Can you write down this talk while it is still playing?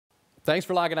Thanks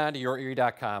for logging on to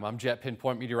YourErie.com. I'm Jet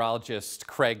Pinpoint meteorologist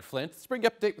Craig Flint. Let's bring you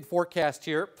up to date with the forecast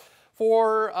here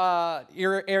for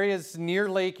areas near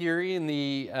Lake Erie and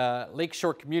the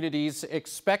lakeshore communities.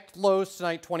 Expect lows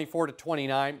tonight 24 to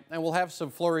 29, and we'll have some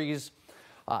flurries,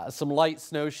 some light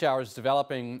snow showers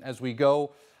developing as we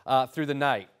go through the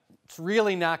night. It's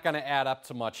really not going to add up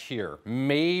to much here.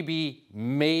 Maybe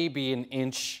an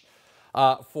inch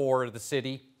for the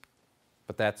city,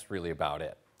 but that's really about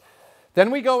it. Then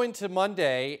we go into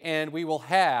Monday, and we will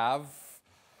have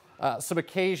some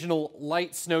occasional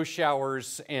light snow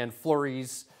showers and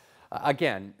flurries.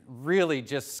 Again, really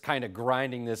just kind of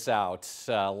grinding this out.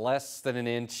 Less than an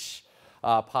inch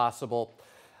possible.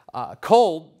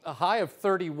 Cold, a high of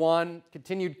 31.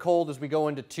 Continued cold as we go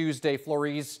into Tuesday.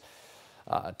 Flurries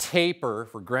taper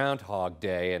for Groundhog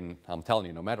Day. And I'm telling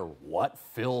you, no matter what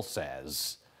Phil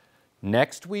says,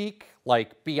 next week,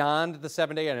 like beyond the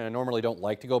 7-day, and I normally don't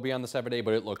like to go beyond the 7-day,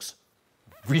 but it looks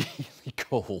really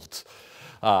cold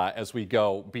as we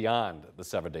go beyond the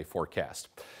 7-day forecast.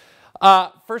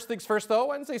 First things first, though,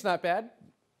 Wednesday's not bad.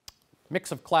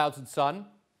 Mix of clouds and sun,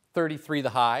 33 the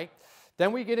high.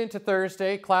 Then we get into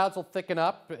Thursday, clouds will thicken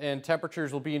up and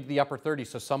temperatures will be into the upper 30s,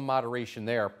 so some moderation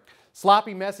there.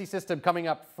 Sloppy, messy system coming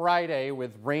up Friday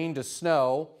with rain to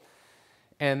snow.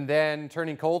 And then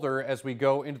turning colder as we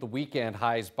go into the weekend,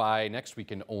 highs by next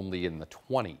weekend only in the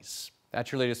 20s.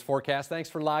 That's your latest forecast. Thanks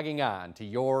for logging on to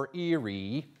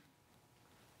YourErie.com.